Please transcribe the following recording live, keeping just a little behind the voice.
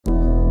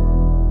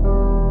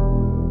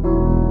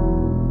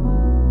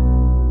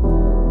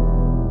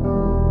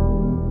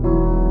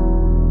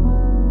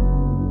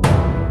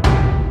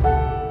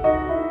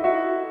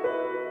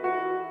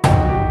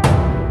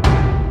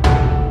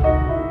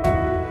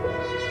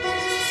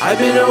I've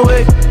been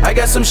away, I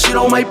got some shit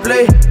on my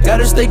plate.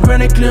 Gotta stay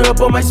grounded, clear up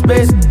all my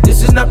space.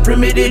 This is not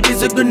primitive,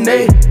 it's a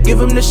grenade. Give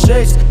them the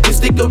shakes. Can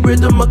stick a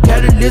rhythm, a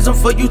catalysm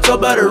for you, talk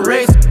about a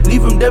race.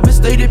 Leave them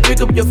devastated, pick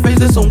up your face.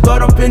 That's on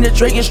guard, I'm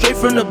penetrating straight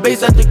from the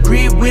base. At the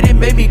grid with it,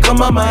 made me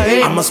come out my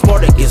head. I'm a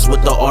Spartacus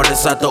with the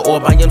artist out the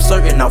orb. I am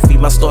certain I'll feed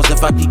my stars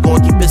if I keep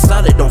going. Keep it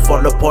solid, don't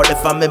fall apart.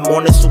 If I'm in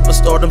morning,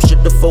 superstardom,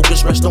 shift the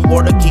focus. Rest on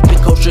water, keep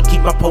it kosher.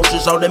 Keep my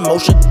postures all in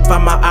motion.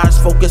 Find my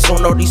eyes focus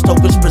on all these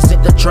tokens.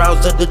 Present the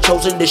trials of the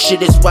chosen. This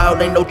shit is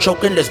wild, ain't no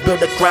choking. Let's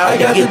build a crowd. I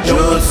got the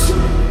juice.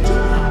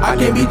 I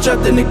can't be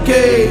trapped in the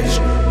cage.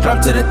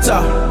 Climb to the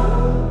top.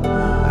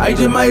 I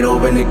just might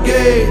open the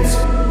gates.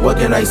 What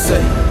can I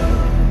say?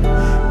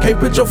 Can't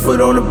put your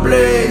foot on the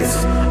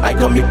blaze. I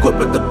come equipped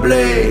with the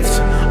blades.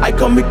 I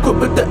come equipped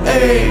with the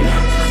aim.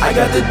 I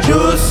got the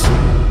juice.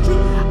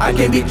 I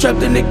can't be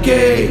trapped in the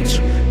cage.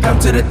 Come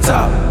to the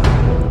top.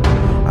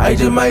 I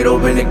just might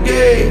open the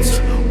gates.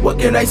 What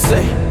can I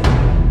say?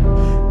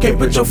 Can't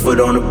put your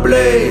foot on the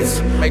blaze.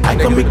 I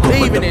come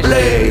equipped with the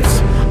blades.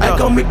 I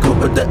come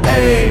equipped with the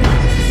aim.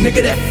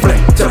 Nigga, that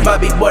flame. Tell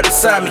Bobby boy to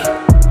sign me.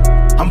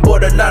 I'm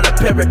borderline of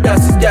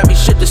paradise, it's got me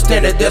shit to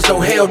stand it. There's no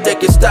hell that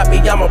can stop me,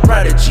 I'm a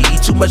prodigy.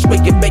 Too much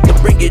weight can make it,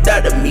 bring it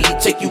out of me.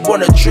 Take you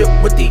on a trip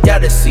with the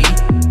Odyssey.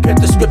 Print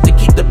the script to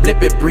keep the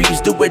blip it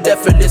breeze. Do it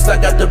effortless, I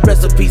got the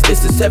recipes.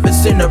 This is heaven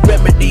sent a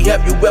remedy.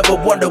 Have you ever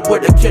wondered where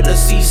the killer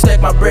sees?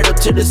 Stack my bread up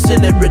to the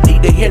ceiling, really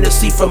the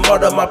Hennessy from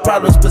all of my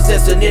problems,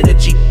 possessing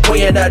energy.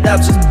 Weighing out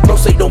options, bro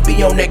say don't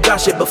be on that god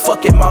shit. But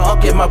fuck it, my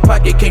unk in my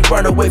pocket. Can't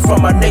run away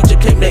from my nature.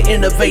 Came to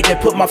innovate and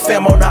put my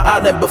fam on the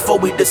island before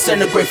we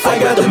disintegrate. Fuck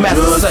what the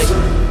master say.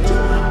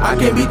 I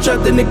can't be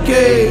trapped in the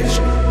cage.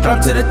 Climb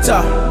to the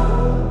top.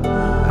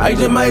 I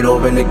just might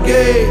open the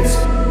gates.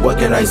 What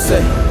can I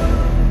say?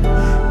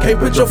 Can't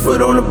put your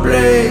foot on the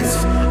blaze.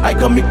 I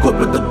come equipped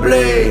with the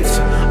blades.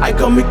 I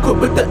come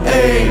equipped with the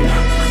aim.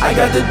 I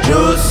got the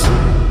juice.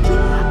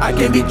 I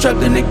can't be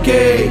trapped in the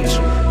cage.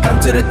 Come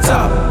to the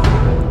top.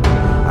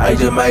 I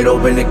just might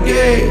open the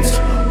gates.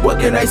 What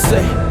can I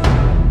say?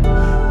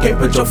 Can't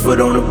put your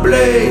foot on the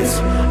blaze.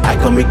 I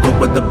come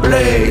equipped with the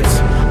blades.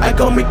 I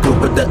come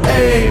equipped with the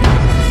aim.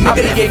 Nigga,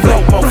 that ain't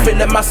go more,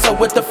 filling my soul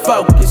with the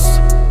focus.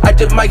 I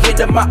just might hit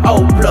in my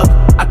old plug.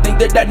 I think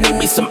that I need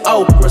me some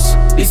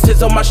okras. These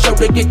tears on my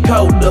shoulder get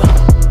colder.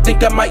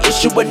 Think I might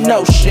issue a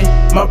notion.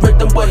 My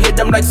rhythm will hit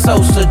them like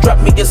Sosa. Drop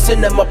me a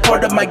cinema,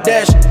 part of my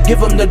dash. Give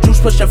them the juice,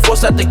 push and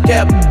force out the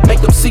gap. Make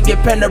them see it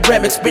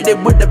panoramic, spit it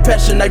with the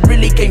passion. I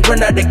really can't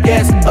run out of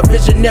gas. A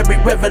visionary,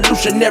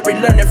 revolutionary,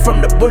 learning from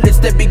the bullets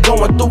that be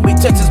going through me.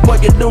 Texas boy,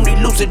 get loony,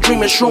 lucid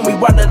dreaming, shrew me.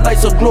 While the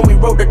lights are gloomy,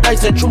 roll the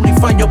dice and truly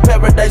find your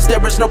paradise.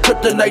 There is no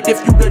kryptonite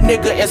if you the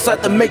nigga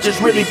inside the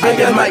matrix really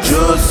big. I got my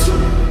juice.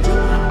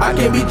 I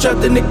can't be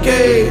trapped in the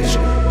cage.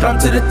 Climb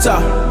to the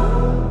top.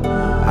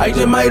 I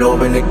just might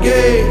open the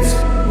gates.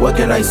 What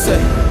can I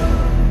say?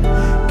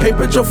 Can't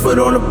put your foot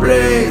on the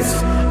blaze.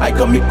 I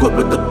come equipped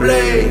with the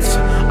blades.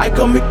 I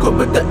come equipped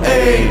with the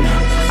aim.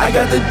 I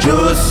got the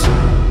juice.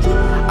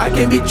 I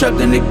can't be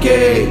trapped in the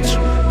cage.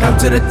 Come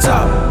to the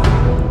top.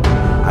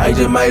 I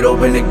just might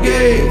open the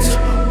gates.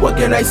 What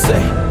can I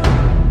say?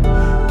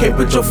 Can't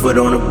put your foot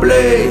on the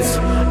blaze.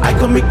 I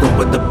come equipped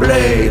with the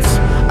blades.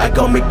 I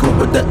come equipped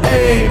with the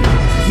aim.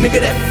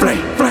 Nigga, that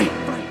flame.